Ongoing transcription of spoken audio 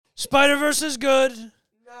Spider-Verse is good.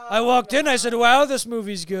 I walked in, I said, wow, this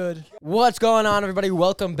movie's good. What's going on, everybody?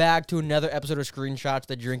 Welcome back to another episode of Screenshots,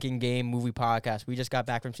 the Drinking Game Movie Podcast. We just got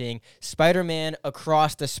back from seeing Spider-Man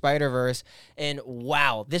Across the Spider-Verse, and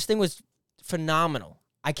wow, this thing was phenomenal.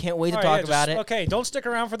 I can't wait to talk about it. Okay, don't stick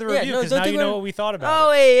around for the review because now you know what we thought about it.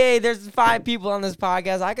 Oh, it. hey, there's 5 people on this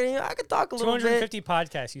podcast. I could talk a little bit. 250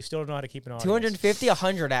 podcasts. You still don't know how to keep an audience. 250,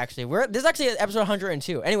 100 actually. This is actually episode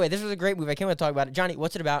 102. Anyway, this was a great movie. I can't wait to talk about it. Johnny,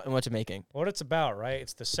 what's it about and what's it making? What it's about, right?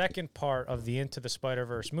 It's the second part of the Into the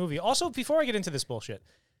Spider-Verse movie. Also, before I get into this bullshit,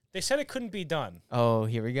 they said it couldn't be done. Oh,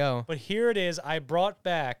 here we go. But here it is. I brought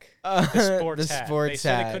back the sports hat. They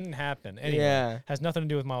said it couldn't happen. Anyway, has nothing to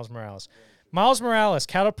do with Miles Morales. Miles Morales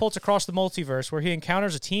catapults across the multiverse where he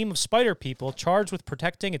encounters a team of spider people charged with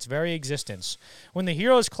protecting its very existence. When the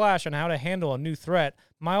heroes clash on how to handle a new threat,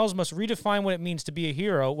 Miles must redefine what it means to be a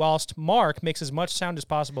hero, whilst Mark makes as much sound as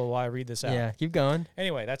possible while I read this out. Yeah, keep going.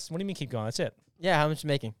 Anyway, what do you mean keep going? That's it. Yeah, how much it's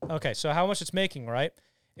making. Okay, so how much it's making, right?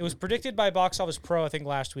 It was predicted by Box Office Pro, I think,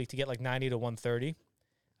 last week to get like 90 to 130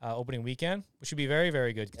 opening weekend, which would be very,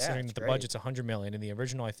 very good considering that the budget's $100 million, and the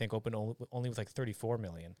original, I think, opened only with like $34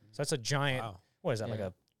 million. So that's a giant, what is that, like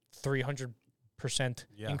a 300%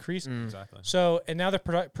 increase? Exactly. So, and now the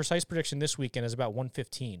precise prediction this weekend is about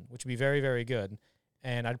 115, which would be very, very good.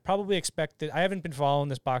 And I'd probably expect that. I haven't been following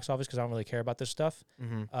this box office because I don't really care about this stuff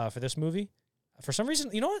for this movie. For some reason,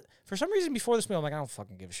 you know what? For some reason, before this movie, I'm like, I don't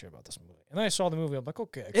fucking give a shit about this movie. And then I saw the movie, I'm like,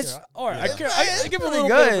 okay, I care. All right, I care. I give a little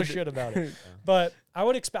bit of a shit about it. But I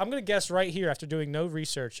would expect. I'm going to guess right here after doing no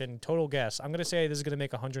research and total guess. I'm going to say this is going to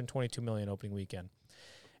make 122 million opening weekend.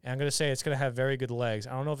 And I'm going to say it's going to have very good legs.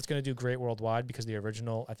 I don't know if it's going to do great worldwide because the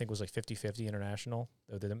original, I think, was like 50-50 international,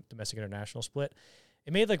 the domestic international split.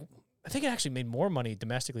 It made I think it actually made more money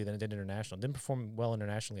domestically than it did international. It didn't perform well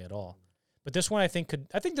internationally at all. But this one, I think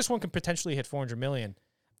this one could potentially hit 400 million.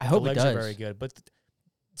 I hope it does. The legs are very good. But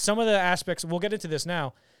some of the aspects, we'll get into this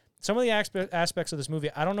now. Some of the aspects of this movie,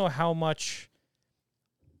 I don't know how much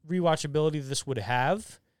rewatchability this would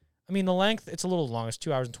have. I mean, the length, it's a little long. It's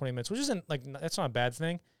 2 hours and 20 minutes, which isn't, that's not a bad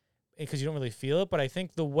thing because you don't really feel it. But I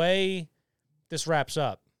think the way this wraps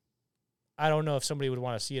up, I don't know if somebody would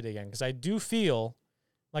want to see it again because I do feel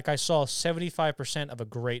like I saw 75% of a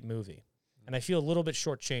great movie. And I feel a little bit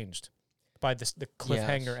shortchanged by the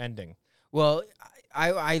cliffhanger ending. Well,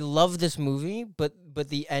 I love this movie, but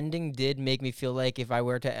the ending did make me feel like if I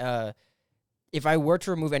were to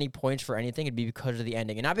remove any points for anything, it'd be because of the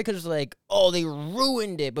ending, and not because they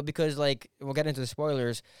ruined it, but because we'll get into the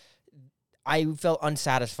spoilers. I felt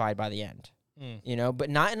unsatisfied by the end, but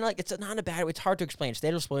not in it's not in a bad way. It's hard to explain. Stay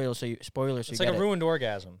to spoilers. It's like a ruined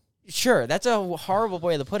orgasm. Sure, that's a horrible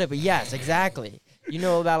way to put it, but yes, exactly. You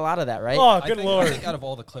know about a lot of that, right? Oh, good lord! I think out of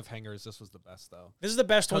all the cliffhangers, this was the best, though. This is the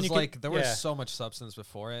best one. There was so much substance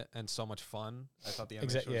before it and so much fun. I thought the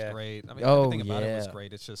animation was great. I mean, everything about it was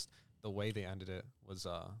great. It's just the way they ended it was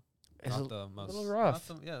not the most. A little rough.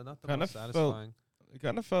 Not the most satisfying. It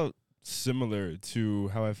kind of felt similar to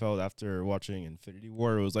how I felt after watching Infinity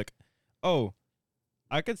War. It was like, oh,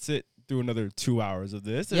 I could sit through another 2 hours of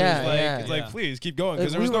this. It's like, please keep going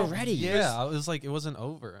because we were ready. Yeah, I was like, it wasn't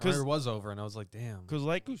over. Or it was over, and I was like, damn. Because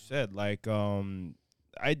like you said,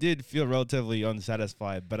 I did feel relatively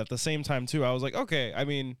unsatisfied, but at the same time too, I was like, okay. I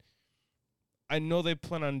mean, I know they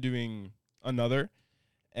plan on doing another,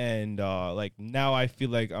 and now I feel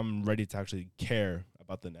like I'm ready to actually care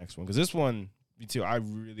about the next one because this one, me too. I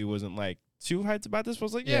really wasn't too hyped about this. I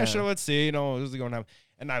was like, yeah, sure, let's see. This is going to happen,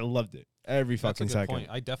 and I loved it. Every fucking second. Point.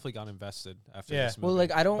 I definitely got invested after this movie. Well,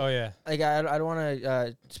 I don't. Oh yeah. I don't want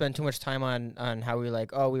to spend too much time on how we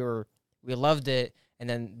we loved it, and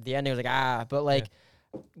then the ending was but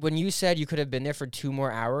when you said you could have been there for 2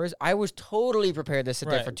 more hours, I was totally prepared to sit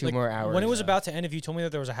there for 2 more hours. When it was about to end, if you told me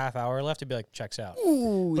that there was a half hour left, I'd be like, checks out.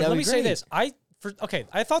 Ooh, but let me say this: I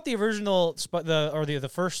thought the original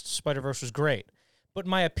the first Spider-Verse was great. But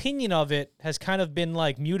my opinion of it has kind of been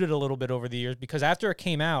muted a little bit over the years because after it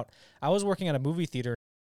came out, I was working at a movie theater,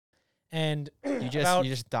 and you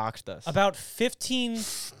just doxed us. About 15.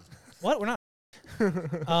 What? We're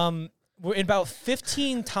not. We're in about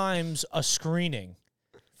 15 times a screening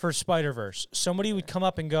for Spider-Verse. Somebody would come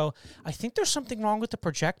up and go, "I think there's something wrong with the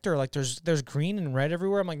projector. There's green and red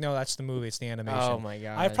everywhere." I'm like, "No, that's the movie. It's the animation." Oh my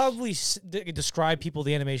god! I probably describe people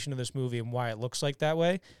the animation of this movie and why it looks like that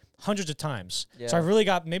way hundreds of times. Yeah. So I really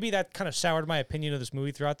maybe that kind of soured my opinion of this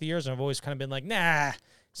movie throughout the years, and I've always kind of been like, nah,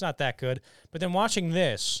 it's not that good. But then watching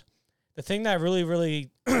this, the thing that really,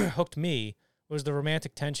 really hooked me was the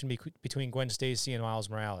romantic tension between Gwen Stacy and Miles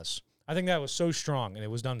Morales. I think that was so strong, and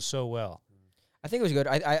it was done so well. I think it was good.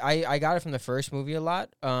 I got it from the first movie a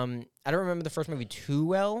lot. I don't remember the first movie too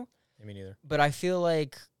well. Me neither. But I feel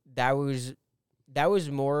like that was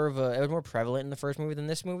more of it was more prevalent in the first movie than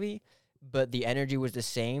this movie. But the energy was the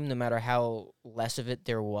same, no matter how less of it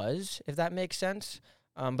there was, if that makes sense.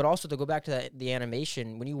 But also to go back to the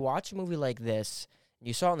animation, when you watch a movie like this,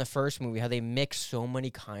 you saw in the first movie how they mix so many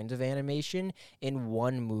kinds of animation in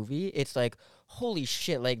one movie. It's like, holy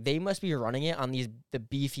shit, like they must be running it on the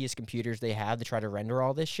beefiest computers they have to try to render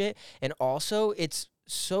all this shit. And also, it's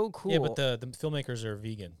so cool. Yeah, but the filmmakers are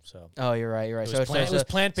vegan, so. Oh, you're right. It was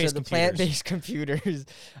plant-based computers. Plant-based computers.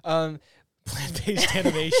 Plant-based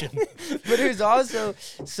animation. But it was also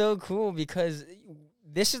so cool because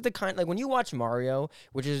this is the kind, like when you watch Mario,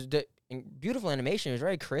 which is the beautiful animation, it was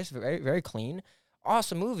very crisp, very, very clean,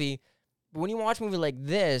 awesome movie. But when you watch a movie like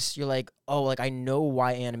this, you're like, oh, like I know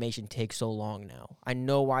why animation takes so long now. I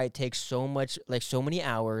know why it takes so much, like so many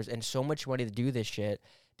hours and so much money to do this shit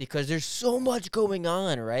because there's so much going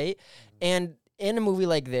on, right? And in a movie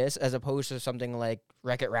like this, as opposed to something like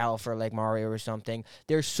Wreck-It Ralph or like Mario or something,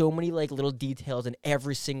 there's so many like little details in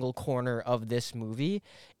every single corner of this movie.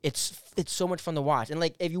 It's so much fun to watch. And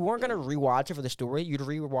like if you weren't gonna rewatch it for the story, you'd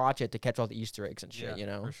rewatch it to catch all the Easter eggs and shit. You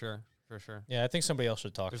know, for sure. Yeah, I think somebody else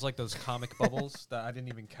should talk. There's like those comic bubbles that I didn't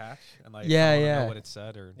even catch, and like Yeah, I don't yeah. know what it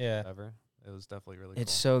said or whatever. It was definitely really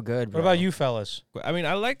it's cool. so good. What Bro. about you, fellas? I mean,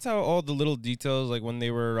 I liked how all the little details, like when they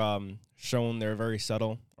were shown, they're very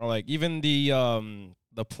subtle, or like even the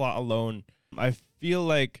plot alone. I feel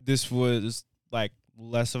like this was like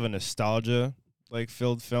less of a nostalgia like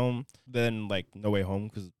filled film than like No Way Home,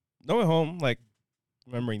 because No Way Home, like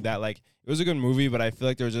remembering that, like it was a good movie, but I feel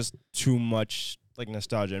like there was just too much like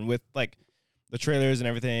nostalgia, and with like the trailers and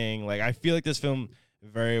everything, like I feel like this film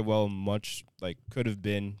very well much like could have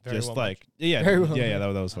been Very just well like much.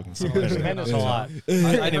 that was fucking simple. Tremendous a lot.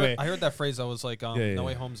 Anyway, I heard that phrase. I was like, Yeah. No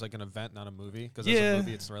Way Home's like an event, not a movie. Because as Yeah. a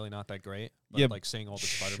movie, it's really not that great. But Yeah. like seeing all the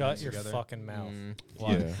Spider-Man Shut your together. fucking mouth.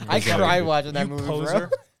 Why? Yeah. I cried watching that You movie, poser.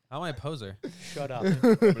 How am I a poser? Shut up.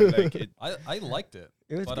 I liked it.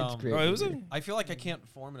 It was But, it's great. No, it was movie. I feel like I can't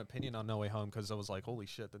form an opinion on No Way Home because I was like, holy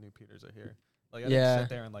shit, the new Peters are here. Like I Yeah. didn't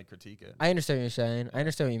sit there and like critique it. I understand what you're saying. I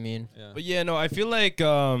understand what you mean. Yeah. But yeah, no, I feel like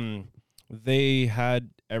they had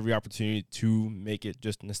every opportunity to make it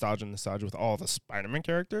just nostalgia with all the Spider-Man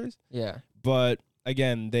characters. Yeah. But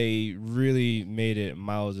again, they really made it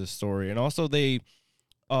Miles' story, and also they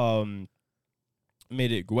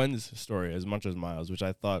made it Gwen's story as much as Miles, which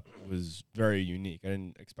I thought was very unique. I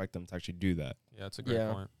didn't expect them to actually do that. Yeah, it's a great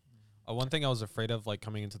Yeah. point. One thing I was afraid of, like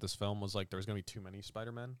coming into this film, was like there was gonna be too many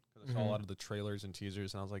Spider-Men. Because I saw a lot of the trailers and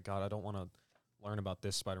teasers, and I was like, God, I don't want to learn about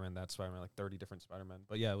this Spider-Man, that Spider-Man, like 30 different Spider-Men.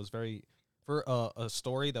 But yeah, it was very for a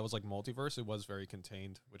story that was like multiverse. It was very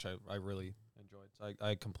contained, which I really enjoyed. So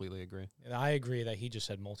I completely agree. And I agree that he just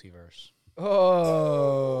said multiverse.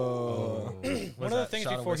 Oh. One of the things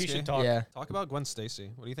before he should talk. Yeah. Talk about Gwen Stacy.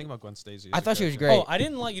 What do you think about Gwen Stacy? I as a thought she was character? great. Oh, I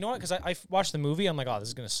didn't like, you know what? Because I watched the movie. I'm like, oh, this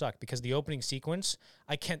is going to suck. Because the opening sequence,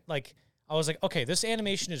 I can't, like, I was like, okay, this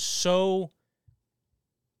animation is so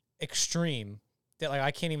extreme that, like,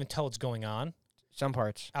 I can't even tell what's going on. Some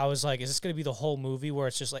parts. I was like, is this going to be the whole movie where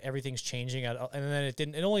it's just, like, everything's changing? And then it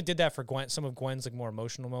didn't. It only did that for Gwen, some of Gwen's, like, more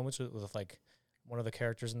emotional moments with like, one of the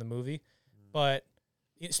characters in the movie. But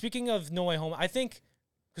speaking of No Way Home, I think,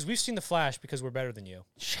 because we've seen The Flash because we're better than you.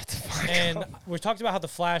 Shut the fuck And up. we talked about how The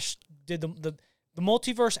Flash did the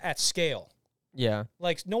multiverse at scale. Yeah.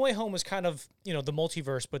 Like, No Way Home was kind of, you know, the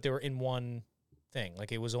multiverse, but they were in one thing.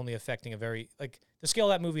 Like, it was only affecting a very, like, the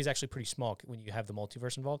scale of that movie is actually pretty small when you have the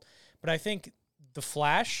multiverse involved. But I think The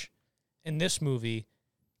Flash in this movie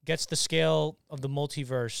gets the scale of the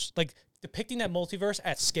multiverse, like, depicting that multiverse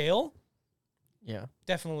at scale, Yeah.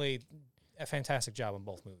 definitely a fantastic job in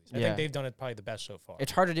both movies. I Yeah. think they've done it probably the best so far.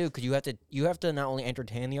 It's hard to do because you have to not only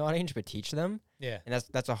entertain the audience but teach them, Yeah. and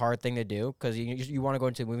that's a hard thing to do because you want to go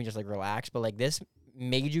into a movie and just like relax, but like this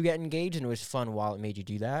made you get engaged and it was fun while it made you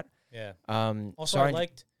do that. Yeah. so Also, I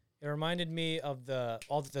liked, it reminded me of the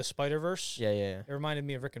Spider-Verse. Yeah. It reminded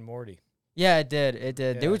me of Rick and Morty. Yeah, it did.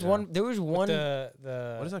 Yeah, there was yeah. one. With The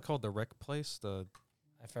the What is that called? The Rick place? The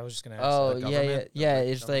I was just gonna ask. oh the yeah, government? yeah. The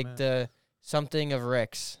Rick It's like government? the something of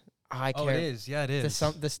Rick's. I can't. it is. Yeah, it is.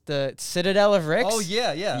 The Citadel of Rick's. Oh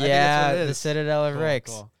yeah, yeah. I think Yeah, that's what it the is. Citadel of Cool,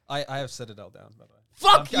 Rick's. cool. I have Citadel down, by the way.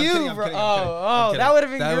 Fuck I'm you, kidding, I'm bro. kidding, I'm kidding, I'm Oh, kidding. that would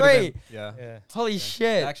have been That would've great. Yeah. Yeah. Holy That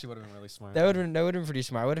shit. actually would have been really smart. That would have been pretty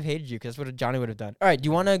smart. I would have hated you because that's what Johnny would have done. All right, do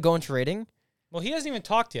you want to go into rating? Well, he hasn't even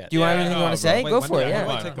talked yet. Do you have anything you want no, to say? Wait, Go when for do it. I- Yeah. when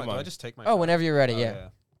do I Come take on, my- come do I on. just take my Oh, whenever you're ready. Oh, Yeah.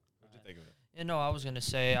 You know, I was gonna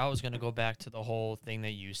say I was gonna go back to the whole thing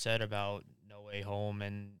that you said about No Way Home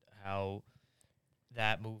and how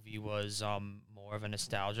that movie was more of a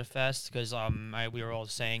nostalgia fest because we were all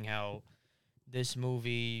saying how this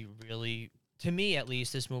movie really, to me at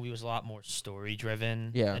least, this movie was a lot more story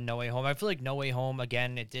driven than No Way Home. I feel like No Way Home,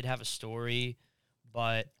 again, it did have a story,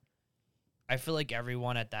 but I feel like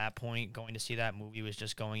everyone at that point going to see that movie was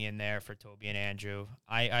just going in there for Toby and Andrew.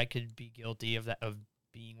 I could be guilty of that, of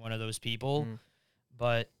being one of those people,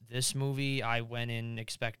 but this movie I went in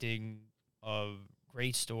expecting a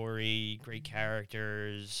great story, great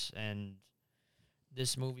characters, and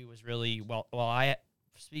this movie was really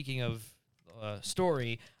speaking of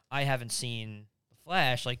story, I haven't seen The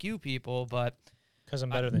Flash like you people, but because I'm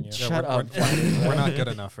better than you. Shut up. We're not good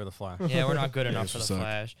enough for The Flash. Yeah, we're not good enough Yes, for you The suck.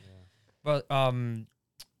 Flash. Yeah. But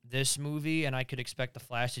this movie, and I could expect The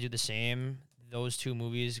Flash to do the same. Those two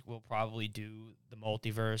movies will probably do the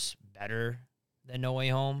multiverse better than No Way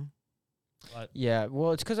Home. But Yeah,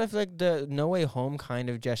 well, it's because I feel like the No Way Home kind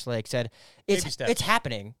of just like said Baby steps. it's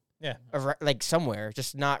happening. Yeah. Like somewhere,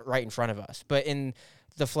 just not right in front of us. But in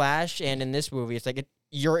The Flash and in this movie, it's like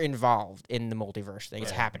you're involved in the multiverse thing.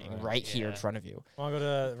 It's Right, happening right here in Yeah. front of you. Want to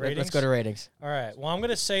go to ratings? Let's go to ratings. All right. Well, I'm going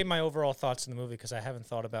to say my overall thoughts in the movie because I haven't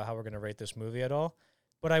thought about how we're going to rate this movie at all.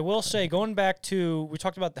 But I will say, going back to, we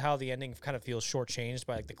talked about how the ending kind of feels shortchanged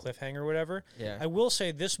by like the cliffhanger or whatever. Yeah. I will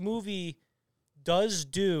say this movie does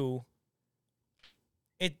do,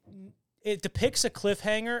 it depicts a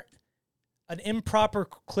cliffhanger, an improper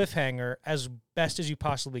cliffhanger as best as you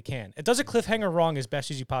possibly can. It does a cliffhanger wrong as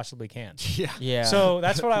best as you possibly can. Yeah. Yeah. So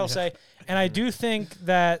that's what I'll say. And I do think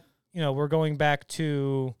that, we're going back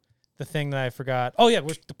to the thing that I forgot. Oh, yeah,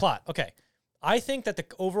 the plot. Okay. I think that the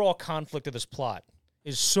overall conflict of this plot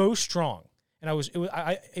is so strong. And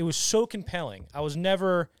it was so compelling.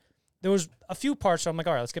 There was a few parts where I'm like,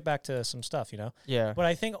 all right, let's get back to some stuff, yeah. But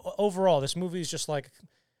I think overall, this movie is just like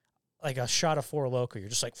a shot of Four Loko. You're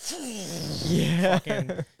just like, Yeah.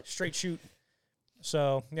 fucking straight shoot.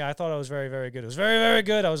 So, yeah, I thought it was very, very good. It was very, very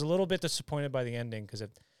good. I was a little bit disappointed by the ending because,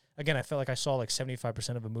 again, I felt like I saw like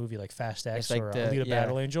 75% of a movie like Fast X It's like or the- Alita yeah.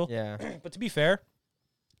 Battle Angel. Yeah. But to be fair,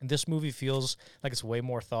 this movie feels like it's way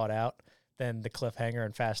more thought out than the cliffhanger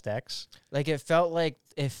in Fast X. Like it felt like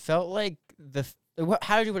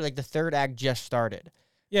how did you put it? Like the third act just started.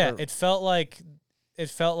 Yeah, Or- it felt like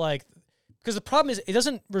because the problem is it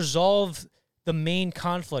doesn't resolve the main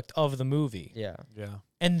conflict of the movie. Yeah. Yeah.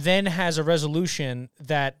 And then has a resolution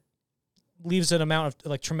that leaves an amount of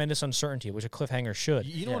like tremendous uncertainty, which a cliffhanger should.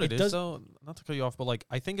 You know Yeah. what it is does- though? Not to cut you off, but like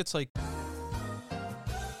I think it's like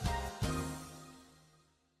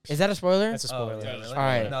Is that a spoiler? That's a spoiler. All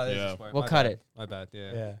right. No, it is a Yeah. spoiler. We'll My cut bad. it. My bad.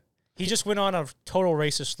 Yeah. Yeah. He just went on a total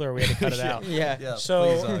racist slur. We had to cut it out. Yeah. Yeah. So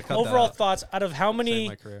please, cut that overall out. thoughts out of how Saved many?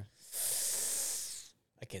 my career.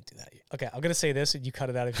 I can't do that. Okay, I'm gonna say this, and you cut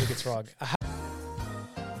it out if you think it's wrong.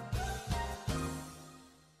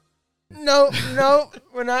 No,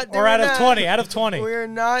 we're not doing Or out of that. 20. Out of 20. We're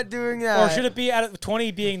not doing that. Or should it be out of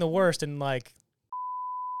 20 being the worst and like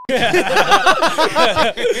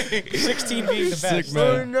 16 being the Sick, best? man.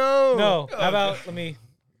 Oh no. No. How about how many?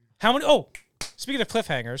 Oh, speaking of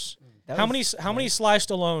cliffhangers, That how was- many Sly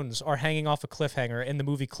Stallones are hanging off a cliffhanger in the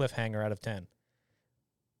movie Cliffhanger out of 10?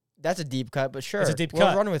 That's a deep cut, but sure. It's a deep we'll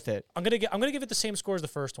cut. run with it. I'm gonna give it the same score as the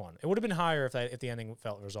first one. It would have been higher if the ending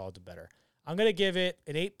felt resolved better. I'm gonna give it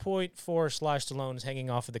an 8.4 Sly Stallones hanging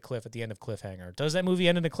off of the cliff at the end of Cliffhanger. Does that movie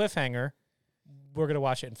end in a cliffhanger? We're gonna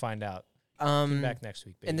watch it and find out. Be back next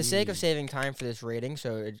week. In the baby. sake of saving time for this rating,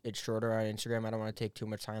 so it's shorter on Instagram. I don't want to take too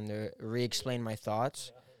much time to re-explain my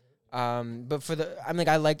thoughts. But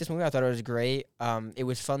I like this movie. I thought it was great. It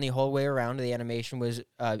was fun the whole way around. The animation was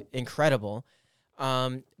incredible.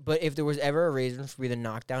 But if there was ever a reason for me to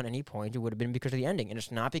knock down any point, it would have been because of the ending, and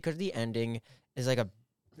it's not because the ending is like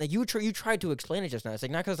you tried to explain it just now. It's like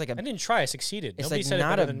not because like I didn't try. I succeeded. it's Nobody like said it not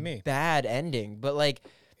better a than me. bad ending, but like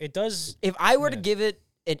It does. if I were to Yeah. give it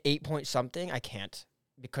an 8 point something, I can't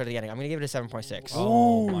because of the ending. I'm gonna give it a 7.6.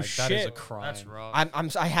 Oh, That is a shit. crime. That's rough. I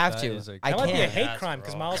have That to. is a I That might be a can't. hate That's crime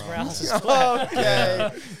because wrong. Miles Morales is black. Okay,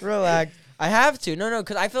 relax. I have to. No,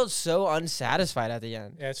 because I felt so unsatisfied at the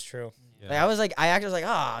end. Yeah, it's true. Yeah. Like I actually was like,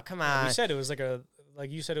 oh, come on. You said it was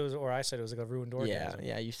like you said it was, or I said it was like a ruined orgasm.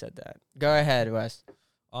 Yeah, you said that. Go ahead, Wes.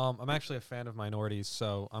 I'm actually a fan of minorities,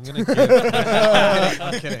 so I'm gonna give.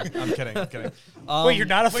 I'm kidding. Wait, you're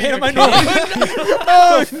not a fan of you're minorities?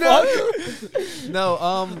 Oh no! No,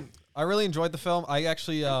 I really enjoyed the film. I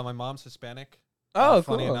actually, my mom's Hispanic. Oh,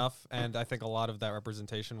 funny cool. enough, and I think a lot of that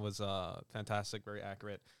representation was fantastic, very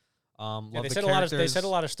accurate. Yeah, Love they the said characters. a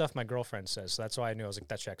lot of stuff my girlfriend says, so that's why I knew. I was like,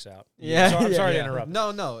 that checks out. Yeah, So, I'm yeah, sorry Yeah. to interrupt.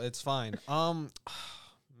 No, it's fine.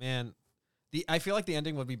 Man, I feel like the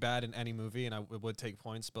ending would be bad in any movie, and it would take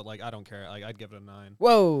points. But like, I don't care. Like, I'd give it a 9. Whoa,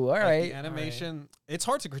 all Like, right. the animation. It's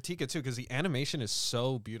hard to critique it too because the animation is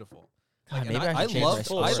so beautiful. God, Like, maybe and I should change my loved,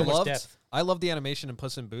 score. I So much loved, depth. I loved the animation in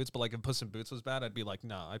Puss in Boots, but like if Puss in Boots was bad, I'd be like,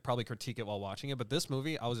 no, I'd probably critique it while watching it. But this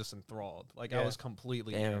movie, I was just enthralled. Like, I Yeah. was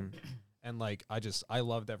completely Damn. in. And like, I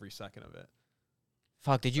loved every second of it.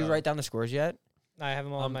 Fuck, did you So- write down the scores yet? I have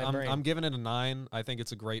them all in my brain. I'm giving it a 9. I think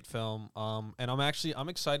it's a great film. And I'm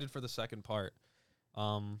excited for the second part.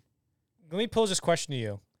 Let me pose this question to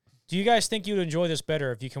you. Do you guys think you'd enjoy this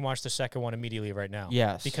better if you can watch the second one immediately right now?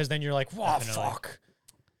 Yes. Because then you're like, wow, Definitely. fuck.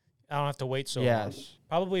 I don't have to wait so long. Yes.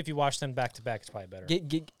 Probably if you watch them back to back, it's probably better.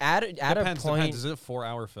 Add a Depends. point. Is it a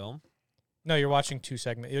 4-hour film? No, you're watching 2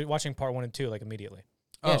 segments. You're watching part 1 and 2 like immediately.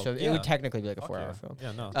 Yeah, Oh, so it yeah. would technically be like a Fuck 4-hour yeah. film.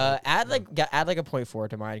 Yeah, no. Add like a 0.4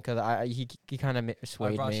 to mine because he kind of I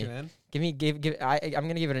swayed brought me. you in. I'm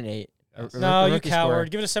gonna give it an 8. Yes. No, you rookie coward. score.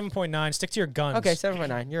 Give it a 7.9. Stick to your guns. Okay,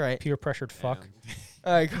 7.9. You're right. Peer pressured fuck.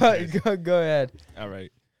 All right, go ahead. All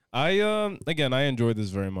right. I again, I enjoyed this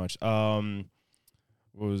very much.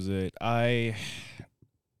 What was it?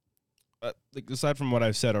 Like aside from what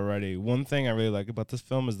I've said already, one thing I really like about this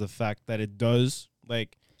film is the fact that it does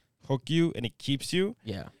like hook you and it keeps you.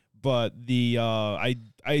 Yeah. But the I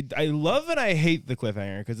love and I hate the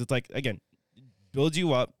cliffhanger because it's like again builds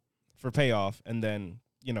you up for payoff and then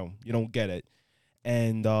you don't get it,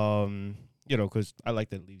 and because I like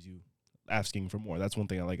that it leaves you asking for more. That's one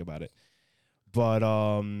thing I like about it. But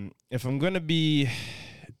if I'm gonna be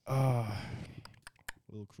a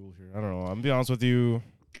little cruel here, I don't know. I'm gonna be honest with you.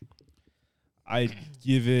 I'd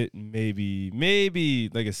give it maybe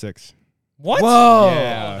like a 6. What? Whoa.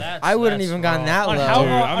 Yeah. I wouldn't even gotten that On low. how Dude,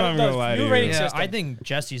 long? I'm not on gonna the lie to new you. rating Yeah, system. I think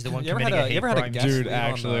Jesse's the one You ever committing had a hate a crime. guest Dude, leave on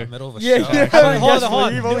actually. the middle of a Yeah, show? yeah.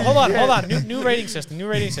 Hold on. New rating system. New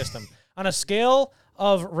rating system. On a scale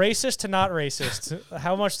of racist to not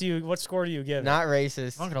racist, what score do you give? Not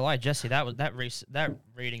racist. I'm not gonna lie, Jesse. That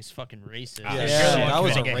rating's fucking racist. Yeah, You're yeah. the one that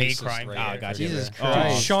was a committing hate racist crime. rating. Ah, for gotcha. sure. Jesus Dude,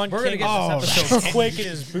 Christ. Sean We're gonna King get this is episode quaking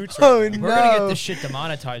his boots. Oh, right now. no. We're gonna get this shit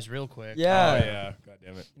demonetized real quick. Yeah. Oh yeah. God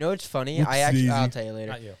damn it. You know what's funny? Whoopsie I'll daisy. tell you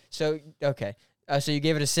later. Not you. So okay. So you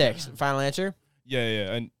gave it a 6. Final answer?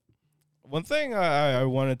 Yeah. And one thing I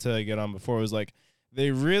wanted to get on before was like they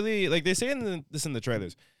really like they say this in the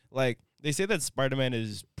trailers. Like they say that Spider-Man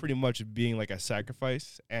is pretty much being like a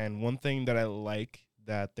sacrifice. And one thing that I like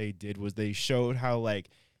that they did was they showed how like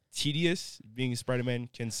tedious being Spider-Man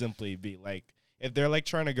can simply be. Like if they're like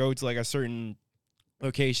trying to go to like a certain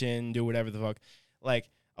location, do whatever the fuck, like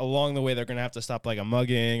along the way they're gonna have to stop like a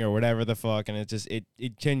mugging or whatever the fuck, and it just it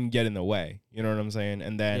can get in the way. You know what I'm saying?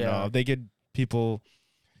 And then Yeah. they get people.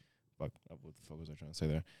 Fuck, what the fuck was I trying to say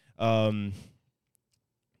there?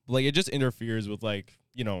 Like it just interferes with like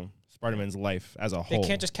Spider-Man's life as a They whole.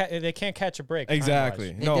 can't just they can't catch a break. exactly.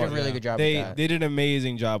 time-wise. They No, did a really good job they with that. they did an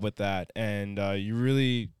amazing job with that, and you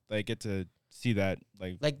really like get to see that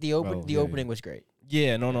Like the Well, yeah, opening was great.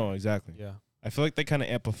 yeah, no, exactly. Yeah. I feel like they kind of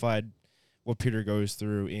amplified what Peter goes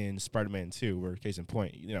through in Spider-Man 2, where case in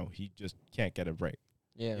point, he just can't get a break.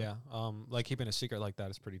 Yeah. Yeah. Like keeping a secret like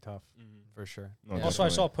that is pretty tough, for sure. No, Yeah. Also, I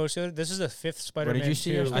definitely. saw a post the other. This is the 5th Spider-Man. you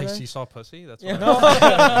see 2. yesterday? You saw Pussy? That's Yeah. what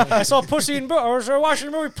No, I saw Pussy in Boots. I was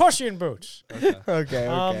watching the movie Pussy in Boots. Okay.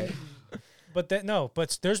 Okay. But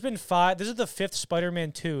there's been 5. This is the 5th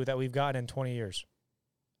Spider-Man 2 that we've gotten in 20 years.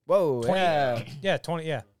 Whoa. 20 Yeah. Yeah, 20.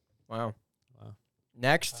 Yeah. Wow. Wow.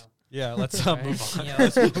 Next. Yeah, let's Right? move on. Yeah,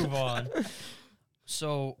 let's move on.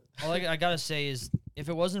 So all I gotta say is, if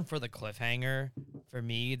it wasn't for the cliffhanger, for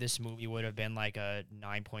me, this movie would have been like a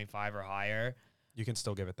 9.5 or higher. You can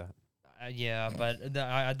still give it that. Yeah, but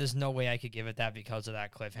there's no way I could give it that because of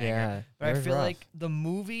that cliffhanger. Yeah. But I That was feel rough. like the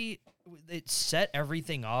movie, it set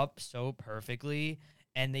everything up so perfectly,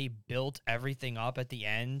 and they built everything up at the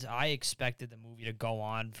end. I expected the movie to go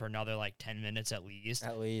on for another like 10 minutes at least.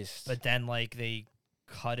 At least. But then like they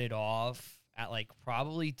cut it off at like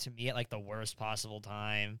probably to me at like the worst possible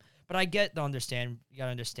time. But I you gotta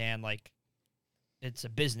understand like it's a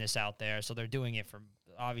business out there, so they're doing it for,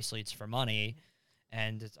 obviously it's for money,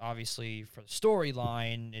 and it's obviously for the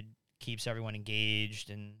storyline. It keeps everyone engaged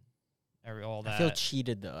and all that. I feel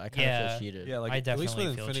cheated though. I kind of Yeah. feel cheated. Yeah, like I at least with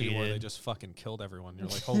definitely feel Infinity War, they cheated. just fucking killed everyone. You're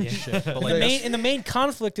like, holy Yeah. shit. But The like, main, and the main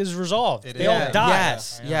conflict is resolved. It They is. all Yeah. die.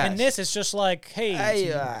 Yes. Yes. And this, it's just like, hey. Hey,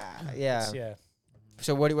 it's- yeah. yeah.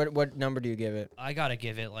 So what number do you give it? I gotta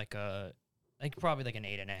give it like probably like an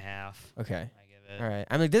 8.5. Okay. I give it. All right.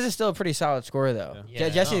 I mean, this is still a pretty solid score though. Yeah.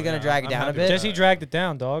 Jesse's Oh, gonna yeah. drag it I'm down a happy bit. with Jesse dragged it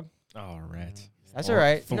down, dog. All right. That's all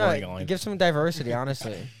right. No, Thorny line. give some diversity,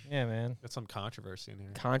 honestly. Yeah, man. got some controversy in here.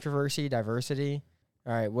 Controversy, diversity.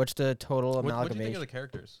 All right. What's the total What do you amalgamation? think of the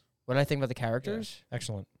characters? What I think about the characters?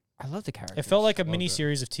 Excellent. I love the characters. It felt like a Loved mini it.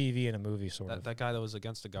 series of TV and a movie, sort of. That guy that was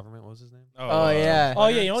against the government, what was his name? Oh, yeah. Oh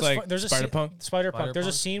yeah, you know It's what's like there's a Spider-Punk? Spider-Punk. There's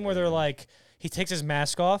a Spider-Punk? scene where they're like, he takes his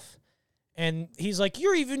mask off, and he's like,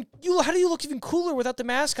 "How do you look even cooler without the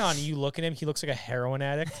mask on?" And you look at him, he looks like a heroin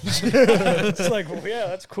addict. It's like, well, yeah,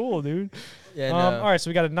 that's cool, dude. Yeah, no. All right, so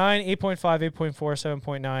we got a 9, 8.5, 8.4,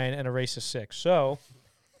 7.9, and a race of 6. So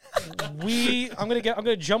I'm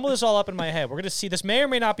gonna jumble this all up in my head. We're gonna see, this may or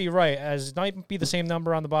may not be right, as it might be the same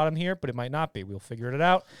number on the bottom here, but it might not be. We'll figure it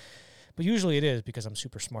out. But usually it is, because I'm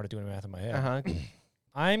super smart at doing math in my head. Uh-huh.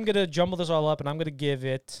 I'm gonna jumble this all up, and I'm gonna give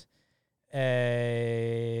it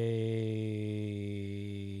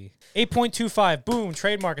a 8.25. Boom,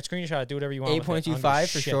 trademark it, screenshot it, do whatever you want.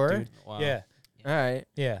 8.25 for sure? Dude. Wow. Yeah, All right.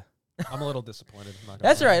 yeah. I'm a little disappointed. I'm not gonna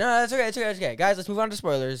That's all lie. right. No, that's okay. It's okay. It's okay. Guys, let's move on to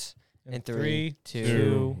spoilers. In 3, 2,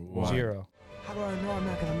 2, 1. 0. How do I know I'm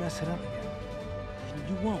not gonna mess it up again?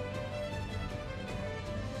 You won't.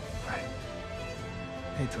 Right.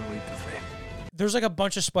 Hate to lead the faith. There's like a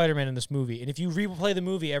bunch of Spider-Man in this movie, and if you replay the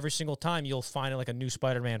movie every single time, you'll find like a new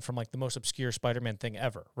Spider-Man from like the most obscure Spider-Man thing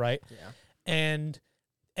ever, right? Yeah. And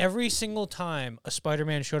every single time a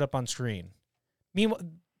Spider-Man showed up on screen, meanwhile,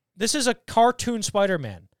 this is a cartoon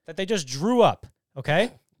Spider-Man that they just drew up,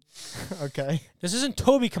 okay? Okay. This isn't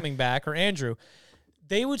Toby coming back or Andrew.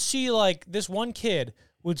 They would see like this one kid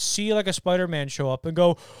would see like a Spider-Man show up and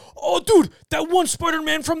go, "Oh, dude, that one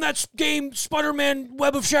Spider-Man from that game, Spider-Man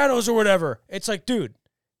Web of Shadows or whatever." It's like, dude,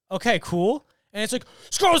 okay, cool. And it's like,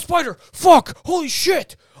 "Scarlet Spider, fuck, holy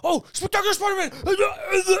shit. Oh, Spectacular Spider-Man."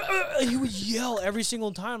 And he would yell every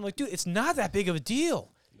single time. I'm like, dude, it's not that big of a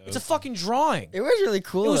deal. It's a fucking drawing. It was really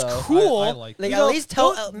cool. It was though. cool. I like Like You at know, least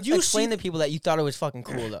tell, you explain see- to people that you thought it was fucking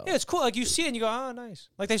cool though. Yeah, it's cool. Like you see it and you go, "Oh, nice."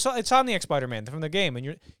 Like they saw it's Omniac Spider-Man from the game,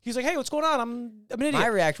 and he's like, "Hey, what's going on? I'm an idiot." My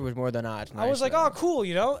reaction was more than not. I was like, "Oh, cool,"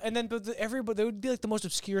 you know. And then, but everybody, they would be like the most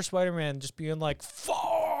obscure Spider-Man, just being like, He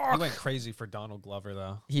 "Fuck." went crazy for Donald Glover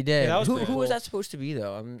though. He did. that was who pretty was cool. that supposed to be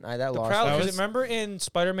though? That The lost. proud, That because was- remember in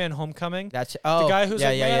Spider-Man: Homecoming, That's the guy who's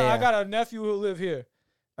like, "Man, I yeah. got a nephew who live here."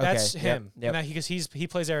 That's Okay, him. Yep. And because he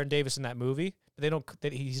plays Aaron Davis in that movie, but they don't.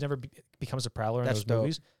 He's never becomes a Prowler in That's those dope.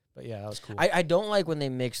 movies. But yeah, that was cool. I don't like when they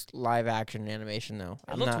mixed live action and animation though.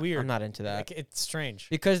 It I'm looked not, weird. I'm not into that. Like, it's strange.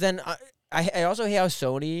 Because then I also hate how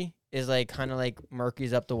Sony is like kind of like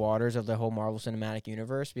murkies up the waters of the whole Marvel Cinematic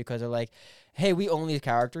Universe because they're like, hey, we own these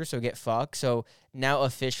characters, so get fucked. So now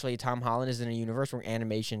officially Tom Holland is in a universe where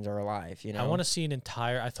animations are alive. You know, I want to see an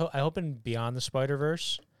entire. I hope in Beyond the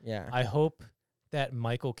Spider-Verse, Yeah. I hope that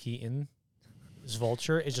Michael Keaton, as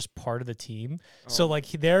Vulture, is just part of the team. So like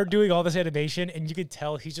they're doing all this animation, and you can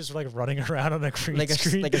tell he's just like running around on a green like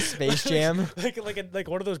screen, a Space Jam. like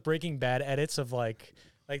one of those Breaking Bad edits of like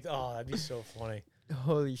oh, that'd be so funny.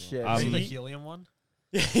 Holy shit. See the Um, helium one?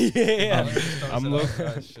 Yeah.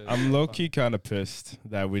 I'm low key kind of pissed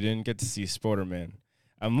that we didn't get to see Spider-Man.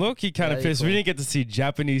 I'm low key kind of Yeah, you're pissed cool. we didn't get to see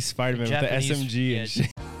Japanese Spider-Man with the Japanese- SMG yeah. and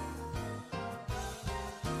shit.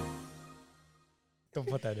 Don't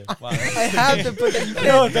put that in. Wow, I have to put that. You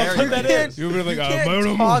No, can't, don't put that in. You were like, you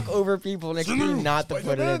can't talk over people and expect me not to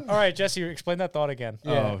put it in. All right, Jesse, explain that thought again.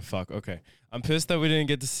 Oh fuck. Okay. I'm pissed that we didn't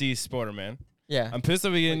get to see Spider-Man. Yeah. I'm pissed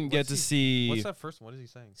that we didn't get to see What's that first one? What is he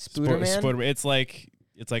saying? Spooderman? Spider-Man.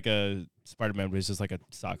 It's like a Spider-Man, but it's just like a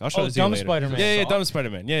sock. I'll show Oh, it to you dumb later. Spider-Man. Yeah, Sock? dumb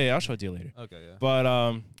Spider-Man. Yeah, I'll show it to you later. Okay, yeah. But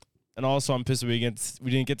and also I'm pissed that we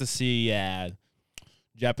didn't get to see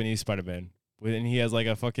Japanese Spider-Man. And he has like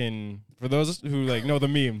a fucking, for those who like know the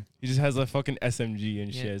meme, he just has a fucking SMG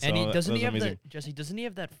and Yeah. shit. And so he doesn't that he was have amazing. Jesse? Doesn't he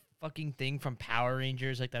have that fucking thing from Power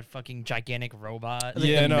Rangers, like that fucking gigantic robot? Like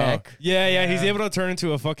Yeah, the no. mech? Yeah, he's Yeah. able to turn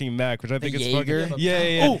into a fucking mech, which I think The is Jaeger? fucking.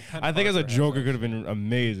 Yeah. Oh, I think as a Joker could have been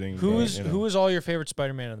amazing. Who but, is you know. who is all your favorite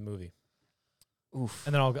Spider-Man in the movie? Oof.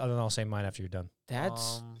 And then I'll say mine after you're done.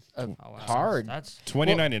 That's Oh, wow. hard. That's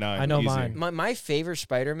 2099. I know easy. mine. My favorite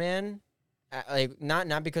Spider-Man, like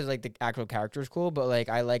not because like the actual character is cool, but like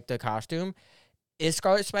I like the costume, is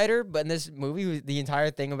Scarlet Spider. But in this movie, the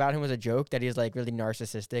entire thing about him was a joke that he's like really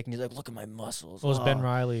narcissistic and he's like, look at my muscles. Well, it was Ben Oh.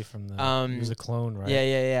 Reilly from the. He was a clone, right?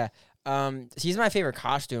 Yeah. He's my favorite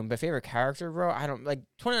costume, but favorite character, bro. I don't like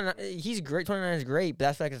 29. He's great. 29 is great, but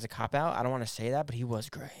that's like it's a cop out. I don't want to say that, but he was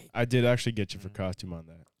great. I did actually get you for costume on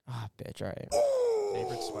that. Ah, bitch. All right.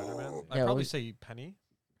 Favorite Spider-Man? Yeah, I'd probably what- say Penny.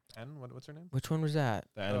 What's her name? Which one was that?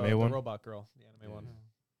 The anime one. The robot girl. The anime one.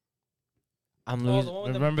 I'm Oh, losing. the one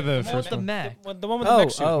with Remember the one first with the mech. The one with the Oh,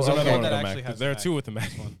 mech suit. oh, There's another okay. one with That the actually mech. has There are the two mech. with the mech.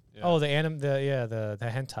 This one. Yeah. Oh, the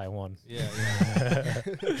hentai one. Yeah.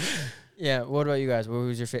 Yeah. What about you guys? What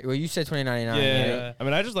was your favorite? Well, you said 2099. Yeah, right? I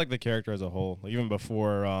mean, I just like the character as a whole, like, even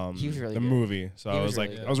before He was really the good. movie. So He I was was like,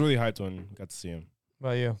 really good. I was really hyped when I got to see him. What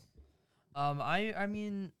about you? I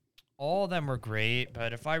mean, all of them were great,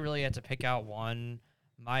 but if I really had to pick out one,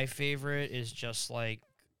 my favorite is just like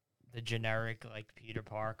the generic like Peter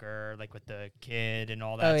Parker, like with the kid and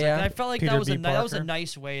all that. Oh, yeah? I felt like Peter that was B. that was a Parker?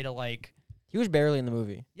 nice way to like. He was barely in the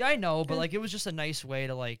movie. Yeah, I know, but like it was just a nice way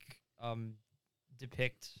to like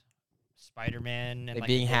depict Spider-Man and Like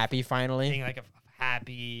being happy finally. being like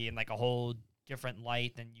happy and like a whole different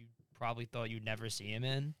light than you probably thought you'd never see him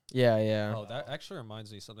in. Yeah, yeah. Oh, that actually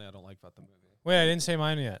reminds me of something I don't like about the movie. Wait, I didn't say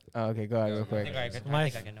mine yet. Oh, okay, go ahead real I quick. think I My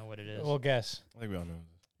think I can know what it is. Well, guess. I think we all know.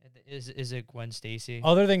 Is it Gwen Stacy?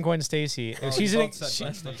 Other than Gwen Stacy, Oh, she's you in. both said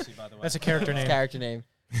Gwen Stacy, by the way. That's a character name. Character name.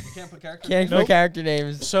 You can't put character Can't Nope. put character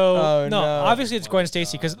names. So Oh, no, no. obviously it's Oh Gwen my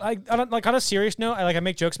Stacy because God. I don't like on a serious note. I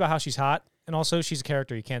make jokes about how she's hot, and also she's a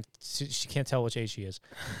character. She can't tell which age she is.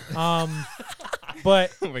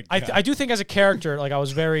 But Oh my I God. do think as a character, like I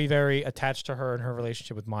was very very attached to her and her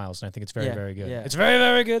relationship with Miles, and I think it's very Yeah, very good. yeah. It's very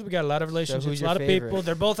very good. We got a lot of relationships, who's a your lot of favorite? people.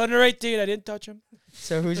 They're both under 18. I didn't touch them.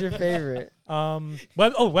 So who's your favorite? Web.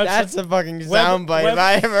 That's a fucking Web- soundbite Web- if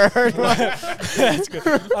I ever heard one. That's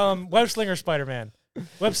good. Web Slinger Spider Man.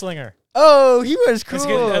 Web Slinger. Oh, he was cool. It's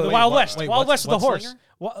good. The Wait, Wild what- West. wait, Wild what's- West with the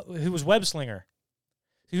what's horse. He was Web Slinger.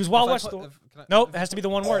 He was Wild West. Nope. Nope, it has to be the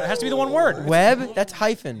one word. It has to be the one word. Web? That's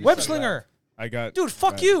hyphen. Web Slinger. I got. Dude,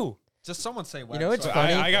 fuck Web. you. Just someone say You know what's So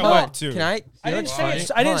funny? I got Hold Web on. too. Can I? I you know didn't what's say funny?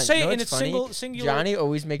 it. I didn't Hold on. say You know it in what's its funny? singular. Johnny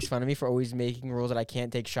always makes fun of me for always making rules that I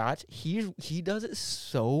can't take shots. He does it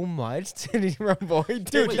so much to avoid Dude,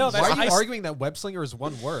 doing no, it. that's- Why are I you s- arguing that web slinger is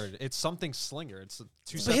one word? It's something slinger. It's two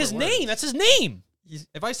But separate his words. name. That's his name.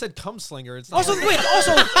 If I said cum slinger, it's not Also, like- wait.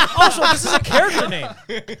 Also, this is a character name.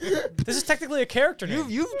 This is technically a character name.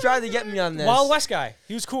 You've tried to get me on this. Wild West guy.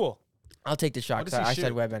 He was cool. I'll take the shot What does because he I said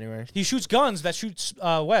shoot? web anyway. He shoots guns that shoots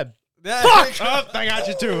web. Fuck! Oh, I got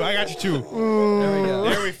you too. I got you too. There we go.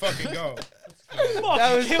 There we fucking go. Fuck,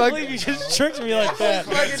 That was I can't fucking- believe you just tricked me like that.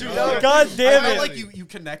 fucking dope. God I damn felt it. like you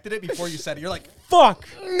connected it before you said it. You're like, Fuck.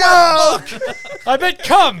 No! I bet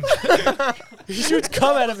cum. He shoots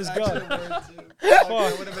cum out of his gun.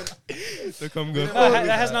 So come good. That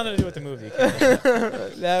has nothing to do with the movie.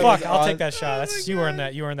 Fuck, I'll take that shot. That's you earned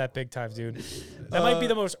that. You earned that big time, dude. That might be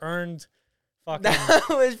the most earned fucking. That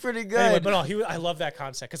was pretty good. Anyway, but no, I love that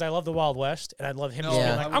concept because I love the Wild West and I love him just Yeah.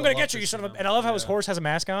 being like, I "I'm would gonna love get you, to you son see of a." him. And I love how his Yeah. horse has a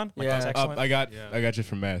mask on. Like, Yeah. that's excellent. I got Yeah. you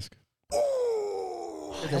from Mask.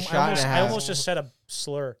 It's a I shot and a almost, I half. almost just said a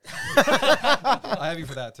slur. I have you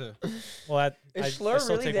for that too. Well, Is I slur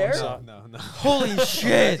still really take there? one No, shot. no. Holy Imagine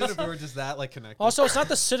shit! if we were just that like connected. Also, it's not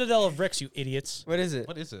the Citadel of Ricks, you idiots. What is it?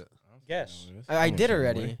 what is it? Guess. I did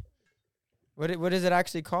already. What is it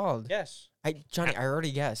actually called? Guess. Johnny, I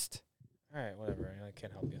already guessed. All right, whatever. I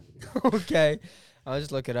can't help you. Okay, I'll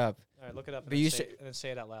just look it up. All right, look it up But and, you then, say, should- and then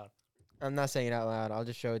say it out loud. I'm not saying it out loud. I'll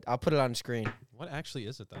just show it. I'll put it on screen. What actually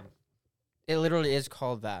is it then? It literally is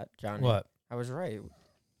called that, Johnny. What? I was right.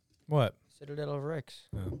 What? Citadel of Ricks.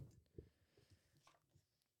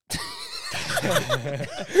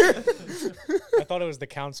 I thought it was the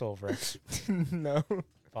Council of Ricks. No.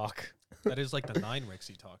 Fuck. That is like the 9 Ricks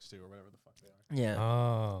he talks to or whatever the fuck they are. Yeah.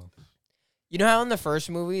 Oh. You know how in the first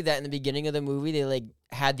movie that in the beginning of the movie they like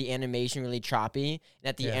had the animation really choppy, and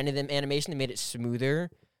at the Yeah. end of the animation they made it smoother,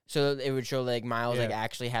 so it would show like Miles like Yeah.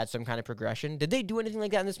 actually had some kind of progression. Did they do anything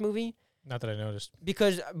like that in this movie? Not that I noticed.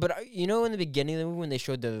 Because, but you know, in the beginning of the movie when they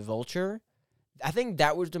showed the vulture, I think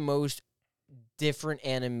that was the most different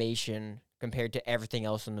animation compared to everything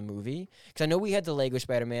else in the movie. Because I know we had the Lego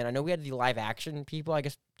Spider-Man, I know we had the live action people, I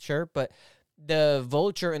guess, sure, but the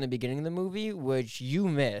vulture in the beginning of the movie, which you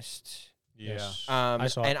missed. Yes. I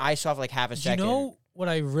saw and I saw for like half a Do you second. know what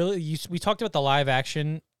I really? We talked about the live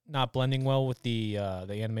action not blending well with the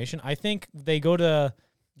animation. I think they go to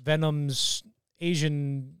Venom's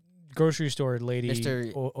Asian grocery store lady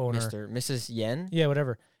Mr. owner. Mrs. Yen? Yeah,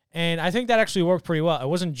 whatever. And I think that actually worked pretty well. It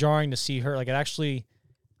wasn't jarring to see her. Like it actually,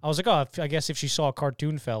 I was like, oh, I guess if she saw a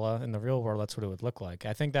cartoon fella in the real world, that's what it would look like.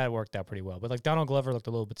 I think that worked out pretty well. But like Donald Glover looked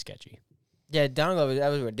a little bit sketchy. Yeah, Donald Glover, that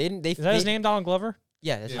was weird. Is Is that his name, Donald Glover?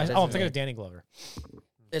 Yeah, that's, Yeah. that's I'm his thinking name. of Danny Glover.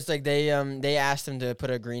 It's like they asked him to put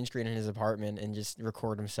a green screen in his apartment and just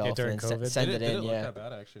record himself during and COVID. send Did it in. look Yeah, that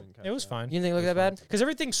bad? I actually didn't catch It was that. fine. you didn't think it looked that bad? Because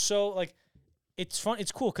everything's so like, it's fun.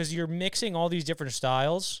 It's cool because you're mixing all these different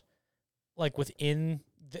styles, like within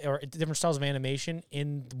or different styles of animation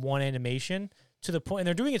in one animation to the point, and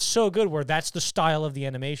they're doing it so good where that's the style of the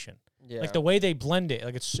animation. Yeah, Like the way they blend it,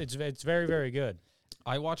 like it's very very good.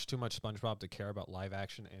 I watch too much SpongeBob to care about live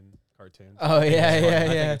action in cartoons. Oh, I think yeah, it's fucking- yeah, I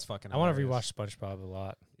think yeah. it's fucking I want to hilarious. rewatch SpongeBob a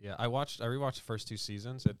lot. Yeah, I rewatched the first 2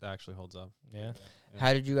 seasons. It actually holds up. Yeah. Yeah.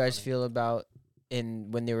 How did you guys Funny. feel about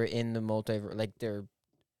when they were in the multiverse, like their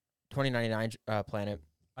 2099 planet?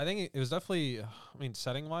 I think it was definitely. I mean,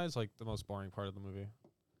 setting wise, like the most boring part of the movie.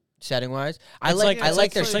 Setting wise, I It's like like- I it's like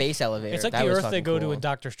like- their it's like- space elevator. It's like That the was Earth they fucking go to cool. in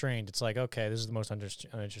Doctor Strange. It's like, okay, this is the most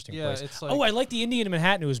uninteresting Yeah, place. it's like. Oh, I like the Indian in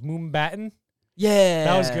Manhattan who was Moonbatten. Yeah,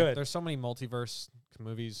 That was good. There's so many multiverse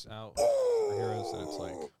movies out for heroes that it's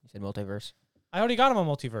like. You said multiverse. I already got him on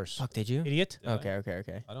Multiverse. Fuck, did you? Idiot. Yeah. Okay.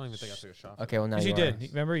 I don't even think I took a shot. for Okay, that. well now Yes, you are. did.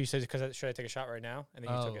 Remember, you said, should I take a shot right now? And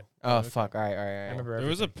then you took it. Oh Okay. fuck! All right. I remember There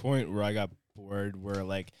was a everything. point where I got bored where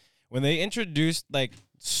like when they introduced like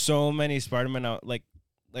so many Spider-Man out like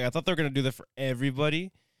I thought they were gonna do that for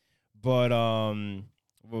everybody, but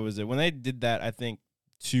what was it when they did that? I think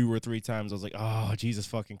 2 or 3 times I was like, oh Jesus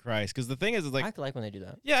fucking Christ! Because the thing is like I like when they do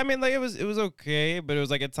that. yeah, I mean like it was okay, but it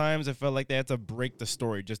was like at times I felt like they had to break the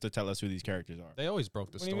story just to tell us who these characters are. They always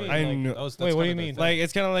broke the What do you story. mean? I Like, know. that was- Wait, that's what do kinda you their mean? thing. Like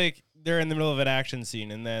it's kind of like they're in the middle of an action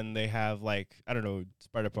scene, and then they have like I don't know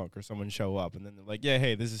Spider-Punk or someone show up, and then they're like, yeah,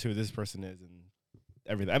 hey, this is who this person is, and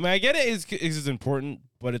everything. I mean, I get it is important,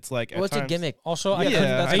 but it's like Well, at it's a times- gimmick. Also, I Yeah, couldn't-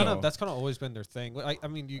 that's I kind know. of always been their thing. I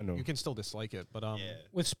mean, I know. you can still dislike it, but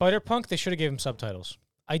with Spider-Punk, they should have gave him subtitles.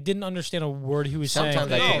 I didn't understand a word he was saying.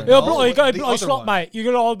 Sometimes I No, can. Yeah, no, bro, you got the a other slot, one. mate. You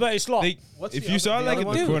got all bet a slot. They, What's if the you other- saw it the like other in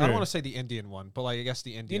one? the I corner, don't want to say the Indian one, but like I guess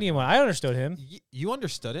the The Indian. Indian one, I understood him. You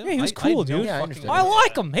understood him? Yeah, he was I cool, had no dude. Yeah, I fucking understood I idea.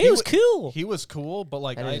 like him. He He was wa- cool. He was cool, but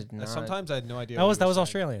like That I is not- sometimes I had no idea. That what was he was saying.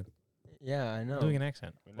 Australian. Yeah, I know. Doing an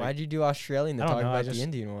accent. Why'd you do Australian to I don't talk know, I about just- the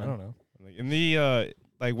Indian one? I don't know. like in the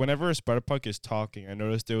like whenever Spider-Punk is talking, I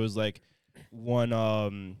noticed there was like one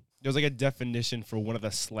there was like a definition for one of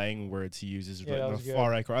the slang words he uses Yeah, right that in was the good.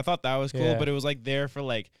 far right corner. I thought that was cool, Yeah. but it was like there for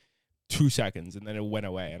like 2 seconds and then it went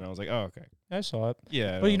away, and I was like, oh okay, I saw it.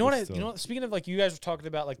 yeah. But you know what? still. You know, speaking of like, you guys were talking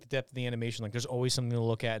about like the depth of the animation. Like, there's always something to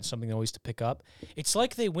look at and something always to pick up. It's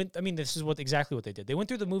like they went. I mean, this is exactly what they did. They went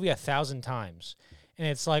through the movie 1,000 times, and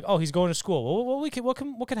it's like, oh, he's going to school. Well,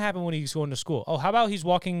 what can happen when he's going to school? Oh, how about he's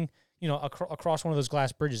walking, across one of those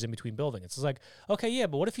glass bridges in between buildings? It's like, okay, yeah,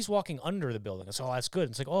 but what if he's walking under the building? It's that's good.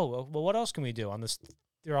 It's like, oh, well, what else can we do on this?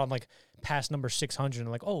 They're on like past number 600,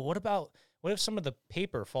 and like, oh, what if some of the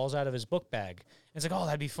paper falls out of his book bag? And it's like, oh,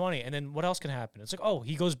 that'd be funny. And then what else can happen? It's like, oh,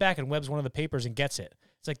 he goes back and webs one of the papers and gets it.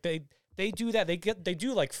 It's like they do that. They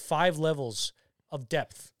do like 5 levels of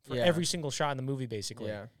depth for Yeah. every single shot in the movie, basically.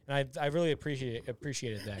 Yeah. And I really appreciated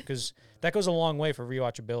that, because that goes a long way for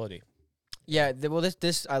rewatchability. Yeah. Well,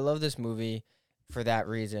 this I love this movie for that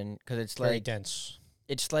reason, because it's Very like dense.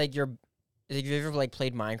 it's like you're. Have you ever like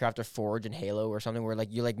played Minecraft or Forge and Halo or something where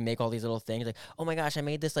like you like make all these little things like, oh my gosh, I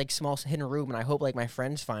made this like small hidden room and I hope like my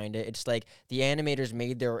friends find it. It's like the animators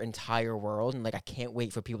made their entire world, and like I can't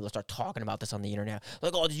wait for people to start talking about this on the internet.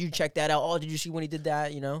 Like, oh, did you check that out? Oh, did you see when he did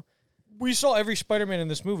that? You know? We saw every Spider-Man in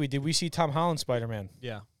this movie. Did we see Tom Holland's Spider-Man?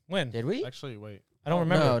 Yeah, When? Did we? actually, wait. I don't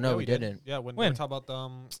remember. No, Yeah, we didn't. Yeah, when When? we talk about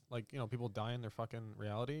like people die in their fucking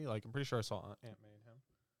reality, like I'm pretty sure I saw Aunt May and him.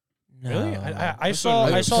 Really? No. I That's saw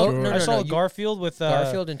what I it saw was. I saw you- Garfield with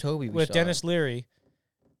Garfield and Toby we with saw. Dennis Leary,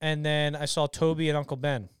 and then I saw Toby and Uncle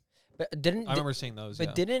Ben, But didn't I remember seeing those. but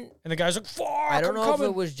yeah. didn't and the guy's like, "Fuck!" I don't I'm know coming.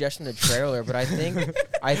 if it was just in the trailer, but I think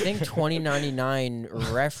 2099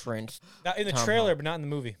 referenced. Not in the Tom trailer, Holland. but not in the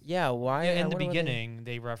movie. Yeah, why? Yeah, I in the wonder what they- beginning,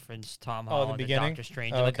 they referenced Tom Oh, in the Holland and beginning? Doctor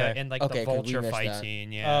Strange Oh, and like okay. and like Okay, the 'cause we vulture missed fight that.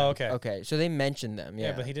 scene. Yeah. Oh, okay. Okay, so they mentioned them. Yeah.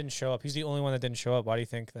 Yeah, But he didn't show up. He's the only one that didn't show up. Why do you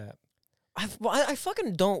think that? I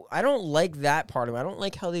fucking don't. I don't like that part of it. I don't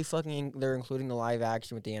like how they're including the live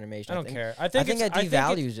action with the animation. I don't think, care. I think it's- it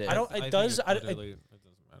devalues it. I don't. I It think does. it doesn't matter.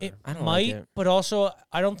 It I don't might, like it. but also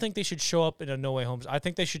I don't think they should show up in a No Way Home. I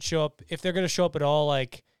think they should show up, if they're gonna show up at all,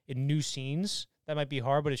 like in new scenes. That might be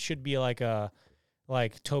hard, but it should be like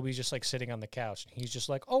Toby's just like sitting on the couch. And he's just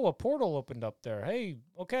like, oh, a portal opened up there. Hey,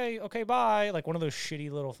 okay, bye. Like one of those shitty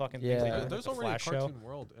little fucking things. They Yeah. do in There's the already a Flash show. cartoon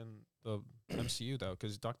world in the MCU though,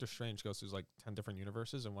 because Doctor Strange goes through like 10 different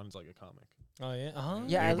universes and one's like a comic. Oh yeah. Uh-huh.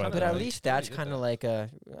 Yeah, Think about but that. at Like, least they that's did kind that. of like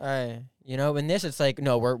in this it's like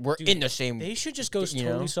no, we're Dude, in the same. They should just go You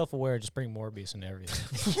totally know? self-aware. Just bring Morbius and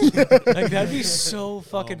everything. Like that'd be so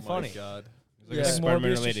fucking Oh my funny. God. He's Yeah. like a Like Morbius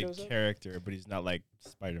Spider-Man just related shows up? character, but he's not like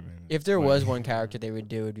Spider-Man. If there Spider-Man. was one character they would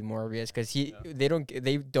do, it'd be Morbius, because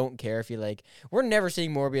they don't care if he like. We're never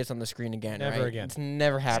seeing Morbius on the screen again. Never right? again. It's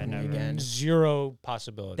never happening never. again. Zero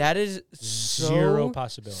possibility. That is so Zero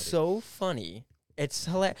possibility. So funny. It's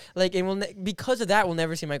hilarious. Like, and because of that, we'll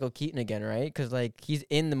never see Michael Keaton again, right? Because like he's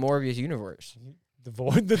in the Morbius universe. The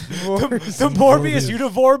Morbius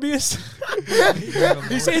Univorbius.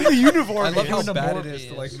 He's in the Univorbius. I love how Univorbius. bad it is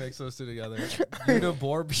to like mix those two together.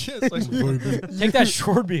 Univorbius. Like, Take that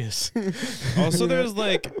Shorbius. Also, there's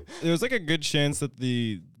like a good chance that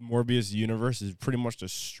the Morbius universe is pretty much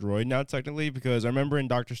destroyed now, technically, because I remember in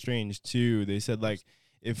Doctor Strange 2, they said like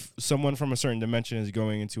if someone from a certain dimension is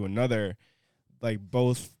going into another, like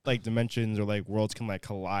both like dimensions or like worlds can like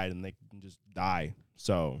collide and they can just die.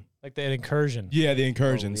 So like the incursion. Yeah, the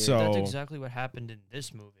incursion. So that's exactly what happened in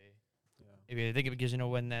this movie. I think it because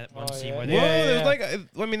when that one scene where there's like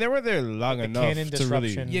I mean they were there long like enough canon to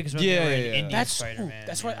disruption. really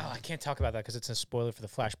That's why I can't talk about that because it's a spoiler for the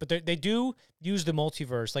Flash. But they do use the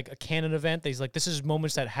multiverse like a canon event. They's like this is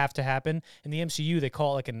moments that have to happen in the MCU. They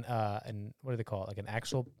call it like an what do they call it, like an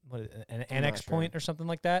actual an annex point or something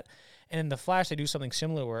like that. And in the Flash they do something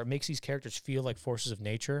similar where it makes these characters feel like forces of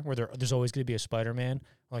nature, where there's always going to be a Spider-Man,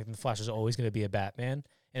 like in the Flash there's always going to be a Batman,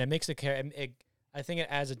 and it makes the I think it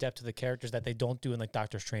adds a depth to the characters that they don't do in like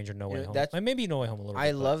Doctor Strange or No Way Home. Like maybe No Way Home a little bit.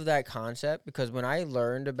 I love that concept because when I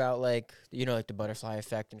learned about like like the butterfly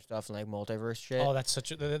effect and stuff and like multiverse shit. Oh, that's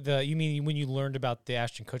such a you mean when you learned about the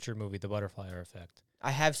Ashton Kutcher movie, The Butterfly Effect?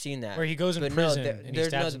 I have seen that. Where he goes in prison and he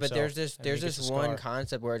stabs himself. But there's this one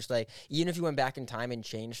concept where it's like even if you went back in time and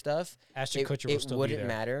changed stuff, Ashton Kutcher will still be there. It wouldn't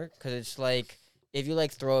matter because it's like if you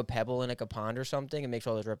like throw a pebble in like a pond or something, it makes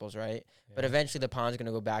all those ripples, right? Yeah. But eventually the pond's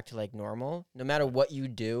gonna go back to like normal. No matter what you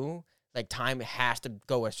do, like time has to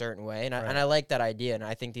go a certain way, and I like that idea, and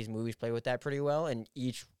I think these movies play with that pretty well. And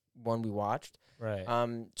each one we watched, right?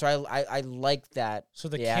 So I like that. So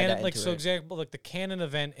the canon, like so example, like the canon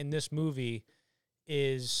event in this movie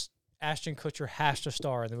is Ashton Kutcher has to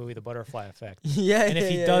star in the movie The Butterfly Effect. And if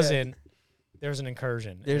he doesn't. There's an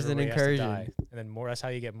incursion. There's an incursion. And then that's how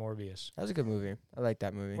you get Morbius. That was a good movie. I like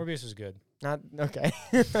that movie. Morbius is good. Not okay.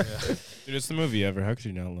 Dude, it's the movie ever. How could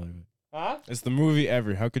you not love it? Huh? It's the movie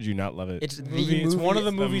ever. How could you not love it? It's the movie. It's one of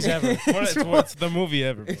the movies ever. It's the movie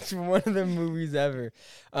ever. It's one of the movies ever.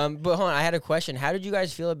 But hold on, I had a question. How did you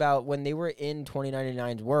guys feel about when they were in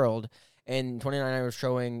 2099's world? And 2099 was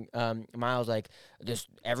showing Miles like this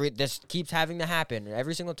keeps having to happen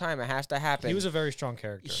every single time. It has to happen. He was a very strong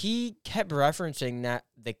character. He kept referencing that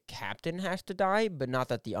the captain has to die, but not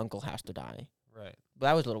that the uncle has to die. Right. But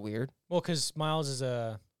that was a little weird. Well, because Miles is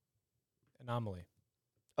a anomaly.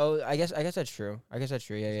 Oh, I guess that's true. Yeah.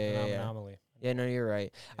 Anomaly. Yeah, no, you're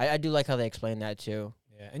right. I do like how they explain that too.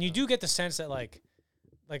 Yeah, and you do get the sense that like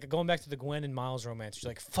going back to the Gwen and Miles romance,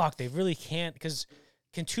 you're like, fuck, they really can't because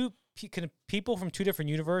can people from two different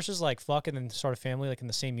universes like fuck and then start a family like in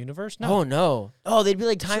the same universe? No. Oh no. Oh, they'd be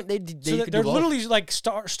like time. They're literally like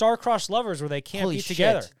star-crossed lovers where they can't be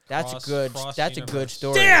together. That's a good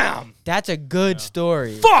story. Damn. That's a good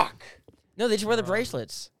story. Fuck. No, they just wear the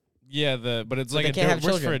bracelets. Yeah, but it's so like it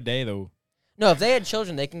works for a day though. No, if they had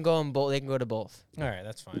children, they can go on both. They can go to both. All right,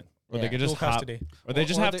 that's fine. Or they could just hop. Or they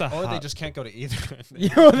just have to hop. Or they just can't go to either. We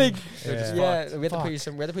have to put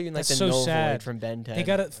you in like the null void from Ben 10. They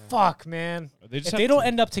gotta fuck, man. If they don't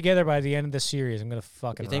end up together by the end of the series, I'm gonna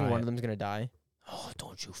fucking. You think riot. one of them's gonna die? Oh,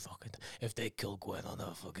 don't you fucking! If they kill Gwen, I'll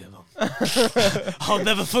never forgive them. I'll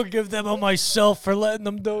never forgive them or myself for letting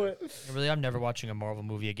them do it. Really, I'm never watching a Marvel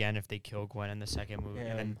movie again if they kill Gwen in the second movie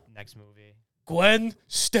and then next movie. Gwen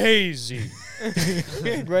Stacy.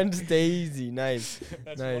 Gwen Stacy, nice.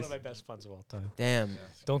 That's one of my best puns of all time. Damn. Yeah.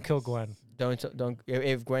 Don't kill Gwen. Don't.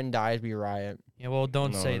 If Gwen dies, we riot. Yeah, well,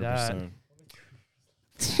 don't say that.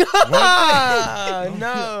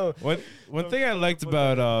 No. One thing I liked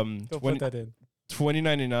about don't put that in.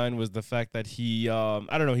 2099 was the fact that he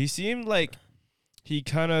I don't know, he seemed like he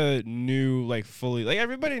kind of knew like fully, like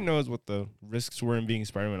everybody knows what the risks were in being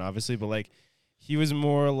Spider-Man obviously, but like he was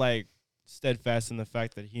more like steadfast in the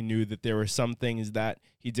fact that he knew that there were some things that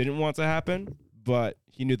he didn't want to happen, but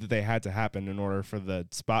he knew that they had to happen in order for the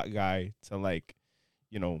Spot guy to like,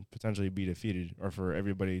 you know, potentially be defeated or for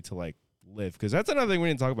everybody to like live. Because that's another thing we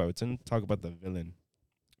didn't talk about. We didn't talk about the villain.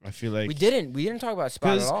 I feel like we didn't talk about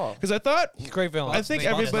Spot at all. Because I thought he's a great villain. I think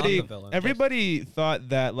everybody thought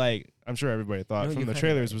that like I'm sure everybody thought from the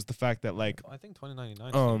trailers was the fact that like I think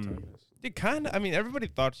 2099. It kind of. I mean, everybody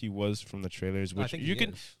thought he was from the trailers, which you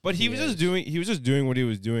can. Is. But he was just doing. He was just doing what he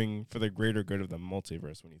was doing for the greater good of the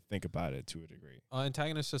multiverse. When you think about it, to a degree.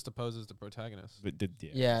 Antagonist just opposes the protagonist. But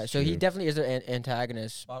so he definitely is an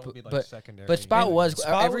antagonist. Spot would be like secondary. But Spot was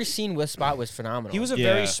every scene with Spot was phenomenal. He was a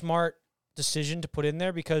very smart decision to put in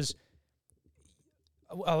there because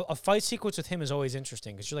a fight sequence with him is always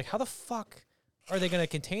interesting because you're like, how the fuck are they going to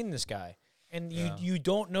contain this guy? And you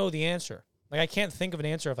don't know the answer. Like, I can't think of an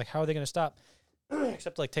answer of, like, how are they going to stop,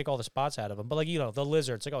 except, like, take all the spots out of him. But, like, you know, the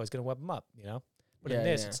lizard, it's like, oh, he's going to whip him up, you know? But in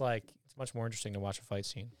this, it's, like, it's much more interesting to watch a fight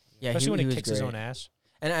scene. Yeah, especially when he kicks his own ass.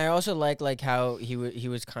 And I also like how he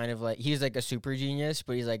was kind of, like, he's, like, a super genius,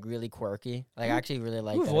 but he's, like, really quirky. Like, I actually really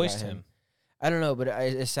like that. Who voiced him? I don't know, but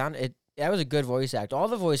that was a good voice act. All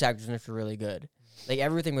the voice actors were really good. Like,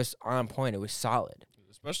 everything was on point. It was solid.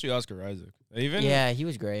 This Especially Oscar Isaac. He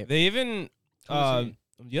was great. They even,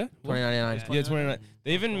 yeah, 2099. Yeah, 29.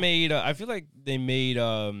 They even made. I feel like they made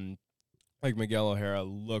like Miguel O'Hara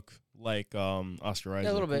look like Oscar Isaac.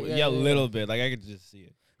 Yeah, a little bit. Yeah, a little bit. Like I could just see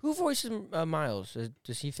it. Who voices Miles?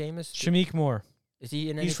 Is he famous? Shameik Moore. Is he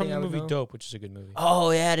in anything? He's from the I would movie know? Dope, which is a good movie.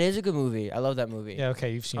 Oh yeah, it is a good movie. I love that movie. Yeah,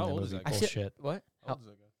 okay, you've seen How that old is movie. that guy? Bullshit. What? How old is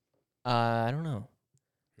that guy? I don't know.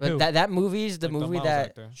 But Who? that movie's the Like movie Miles that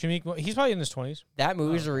actor. Shameik Moore. He's probably in his 20s. that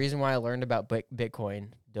movie's Oh. the reason why I learned about Bitcoin.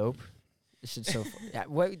 Dope. This shit's so. Yeah,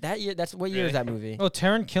 what that year? That's what year is that movie? Oh,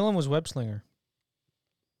 Taron Killam was Webslinger.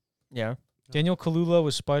 Yeah. Daniel Kaluuya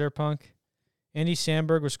was Spider-Punk. Andy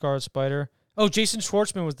Samberg was Scarlet Spider. Oh, Jason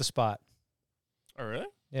Schwartzman was the Spot. Oh really?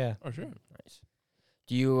 Yeah. Oh sure. Nice.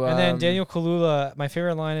 Do you? And then Daniel Kaluuya, my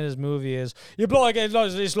favorite line in his movie is, "You bloody get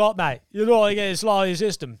it's lot, mate. You bloody get it's lot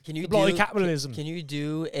system. Can you bloody do capitalism." Can you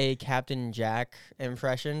do a Captain Jack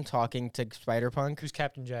impression talking to Spider-Punk? Who's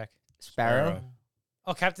Captain Jack? Sparrow.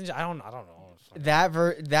 Oh, Captain Jack. I don't know. That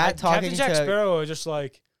talking Captain Jack to Sparrow is just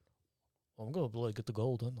like, well, I'm gonna bloody get the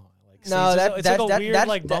gold, aren't I? Like, No, it's like a weird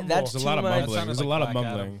like mumble. that's There's a lot of too much. mumbling. That There's a sounded lot of like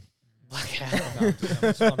Black mumbling. Black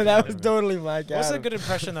Adam. that was totally Black What's a Adam. good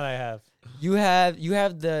impression that I have? You have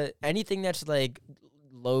the anything that's like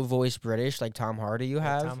low voice British like Tom Hardy. You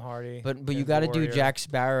have, Tom Hardy. but you yeah, got to do Warrior. Jack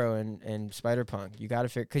Sparrow and Spider-Punk. You got to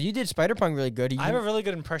figure because you did Spider-Punk really good. I have a really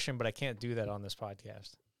good impression, but I can't do that on this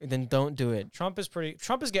podcast. Then don't do it. Trump is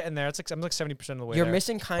getting there. It's like I'm like 70% of the way You're there.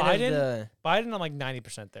 missing kind Biden? of the Biden, I'm like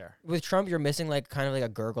 90% there. with Trump. You're missing like kind of like a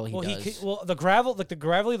gurgle he does. The gravel, like the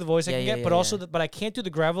gravelly, the voice I Yeah, can yeah, get, yeah, but also, yeah. but I can't do the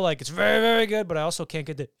gravel. Like it's very, very good, but I also can't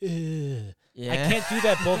get the. yeah. I can't do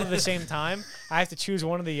that both at the same time. I have to choose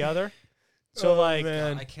one or the other. So like,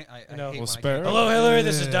 I can't. I know. hate Well, when I Sparrow- can't- hello Hillary,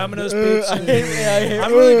 this is Domino's I Pizza. hate-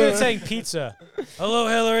 I'm really good at saying pizza. Hello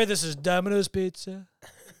Hillary, this is Domino's Pizza.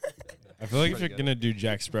 I feel like if Pretty you're good. gonna do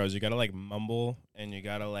Jack Sparrows, you gotta like mumble and you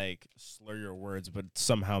gotta like slur your words, but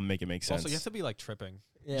somehow make it make sense. Also, you have to be like tripping.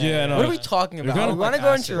 Yeah, no. What are we talking We're about? going We want to like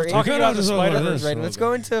go acid. into We're talking about the Spider-Verse. Right, let's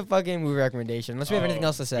go into a fucking movie recommendation. Unless we have anything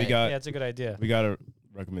else to say. We got Yeah, it's a good idea. we got a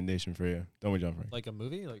recommendation for you. Don't we, John Frank? Like a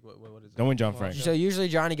movie? Like what is it? Don't we, John Frank? So usually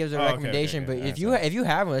Johnny gives a Oh, okay, recommendation, okay, but yeah, if sorry. you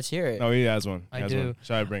have one, let's hear it. No, he has one. He I has do. One.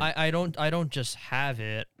 Should I bring? I don't just have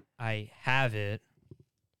it. I have it.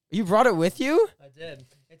 You brought it with you? I did.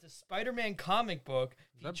 It's a Spider-Man comic book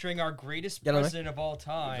featuring our greatest Get on president of all Is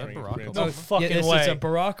time. that Barack No No Obama? fucking It's way. a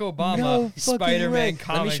Barack Obama No fucking Spider-Man way.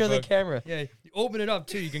 comic Let me show book. the camera. Yeah, you open it up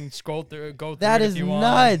too. You can scroll through, go through That it is if you want.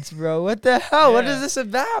 nuts, bro. What the hell? What Yeah. is this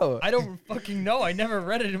about? I don't fucking know. I never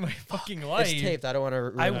read it in my fucking life. It's taped. I don't want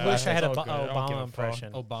to. I wish I had a it's all good. I don't give Obama a fuck.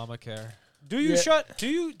 impression. Obamacare. Do you Yeah.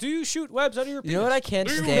 Do you shoot webs out of your? You know what I can't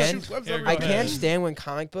Do you stand? shoot webs Here out of we I your go. can't penis? stand when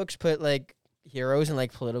comic books put like heroes in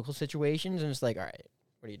like political situations, and it's like, all right,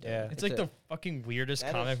 what are you doing? Yeah. It's like the fucking weirdest That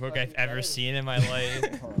is comic book I've fucking- ever that is- seen in my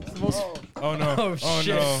life. Oh no! Oh, Oh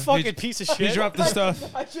shit. no! Fucking piece of He shit. dropped the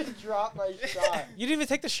stuff. I just dropped my shot. You didn't even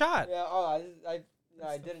take the shot. Yeah. Oh,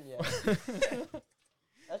 I didn't yet.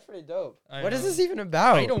 That's pretty dope. I What is know. this even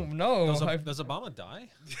about? I don't know. Does Obama die?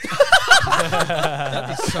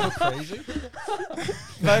 That'd be so crazy.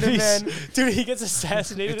 Spider-Man. Dude, he gets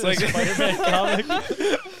assassinated It's in like- a Spider-Man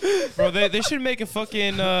comic. Bro, they should make a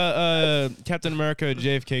fucking Captain America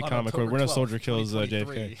JFK On comic where October Winter 12th, Soldier kills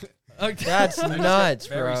 2023. JFK. That's nuts,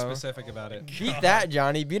 Very bro. specific about it. Beat that,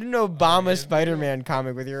 Johnny. Beat an Obama Spider-Man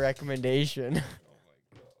comic with your recommendation.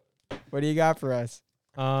 What do you got for us?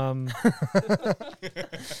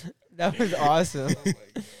 That was awesome.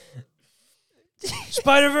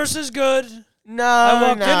 Spider-Verse is good. No, I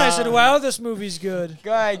walked no. in, I said, "Wow, this movie's good."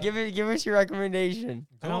 Go ahead, give us your recommendation.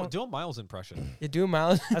 Do a Miles impression. You do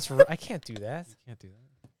Miles. I can't do that. Can't do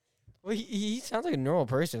that. Well, he sounds like a normal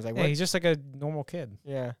person. It's like Yeah, what? he's just like a normal kid.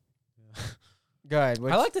 Yeah. Go ahead.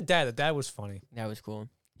 I like the dad. The dad was funny. That was cool.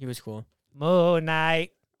 He was cool. Moon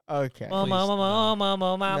Knight. Okay. Moon No,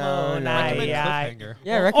 Knight. Recommend Yeah. Cliffhanger.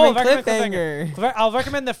 Yeah, Oh, recommend recommend Cliffhanger. I'll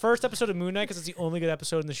recommend the first episode of Moon Knight because it's the only good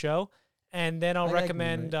episode in the show, and then I'll I like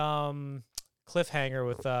recommend Cliffhanger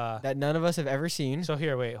with That none of us have ever seen. So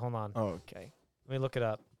here, wait, hold on. Okay. Let me look it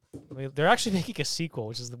up. They're actually making a sequel,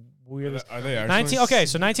 which is the weirdest. Are they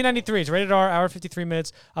 1993. It's rated R, hour 53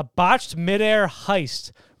 minutes. A botched midair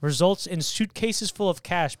heist results in suitcases full of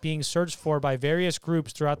cash being searched for by various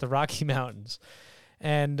groups throughout the Rocky Mountains.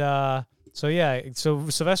 And so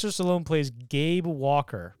Sylvester Stallone plays Gabe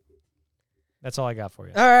Walker. That's all I got for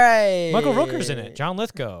you. All right. Michael Rooker's in it. John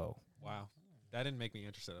Lithgow. Wow. That didn't make me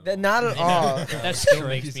interested at all. Not at all. That still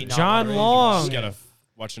makes me not John crazy. Long. Just gotta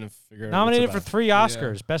watching and figure out. Nominated for 3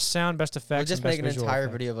 Oscars: Best Sound, Best Effects. We'll just and Best make an Visual entire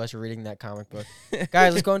Effects. video of us reading that comic book.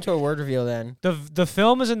 Guys, let's go into a word reveal then. The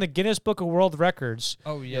film is in the Guinness Book of World Records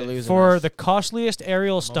Oh You're yeah. losing for us. the costliest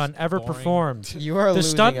aerial stunt ever boring. performed. You are The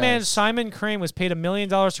losing stuntman us. Simon Crane was paid $1 million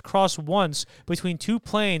to cross once between 2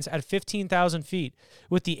 planes at 15,000 feet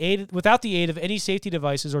without the aid of any safety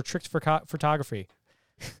devices or tricked photography.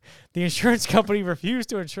 The insurance company refused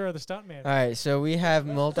to insure the stuntman. All right, so we have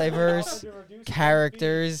multiverse,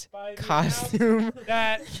 characters, costume,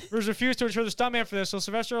 That was refused to insure the stuntman for this. So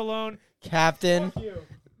Sylvester Stallone, captain, fuck you.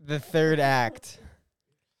 the third act.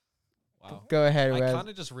 Wow. Go ahead, I Wes. kind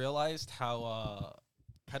of just realized how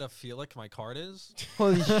pedophilic my card is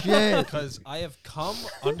Holy shit. because I have come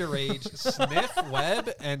underage, sniff Webb,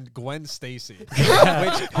 and Gwen Stacy, which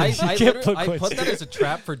I can't put I Gwen put that as a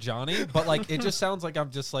trap for Johnny, but like it just sounds like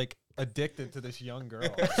I'm just like addicted to this young girl.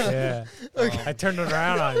 Yeah. I turned it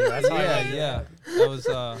around on you. That's how I Yeah, got you. yeah. That was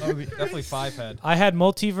definitely 5 head. I had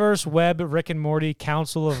Multiverse, Web, Rick and Morty,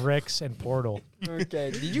 Council of Ricks, and Portal.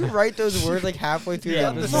 Okay, did you write those words like halfway through the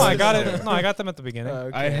episode? No, I got it. No, I got them at the beginning.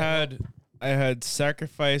 Okay. I had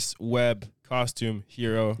sacrifice, web, costume,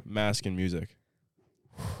 hero, mask, and music.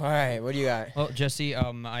 All right, what do you got? Well, Jesse,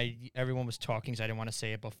 everyone was talking, so I didn't want to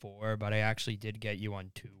say it before, but I actually did get you on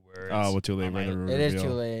 2 words. Oh, well, too late. on my- We're It is too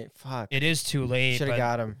late. Fuck. It is too late. Should have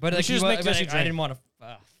got him. But We like, should just you- make but Jesse I drink. didn't want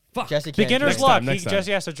to. Fuck. Jesse can't Beginner's drink. luck. next time.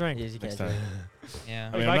 Jesse has to drink. Jesse Next can't time. drink. Yeah.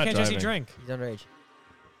 I mean, Why I'm not can't Jesse driving. drink? He's underage.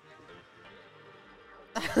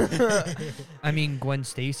 I mean, Gwen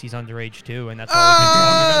Stacy's underage too, and that's all we've been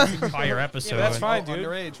talking about the entire episode. that's fine, dude.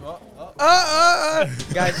 Underage.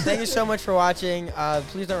 Guys, thank you so much for watching.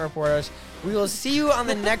 Please don't report us. We will see you on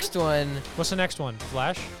the next one. What's the next one?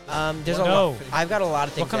 Flash? There's a No. lot. I've got a lot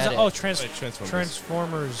of things. What comes to out? edit. Oh, Transformers.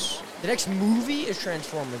 Transformers. The next movie is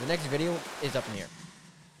Transformers. The next video is up in the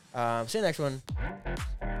air. See you next one.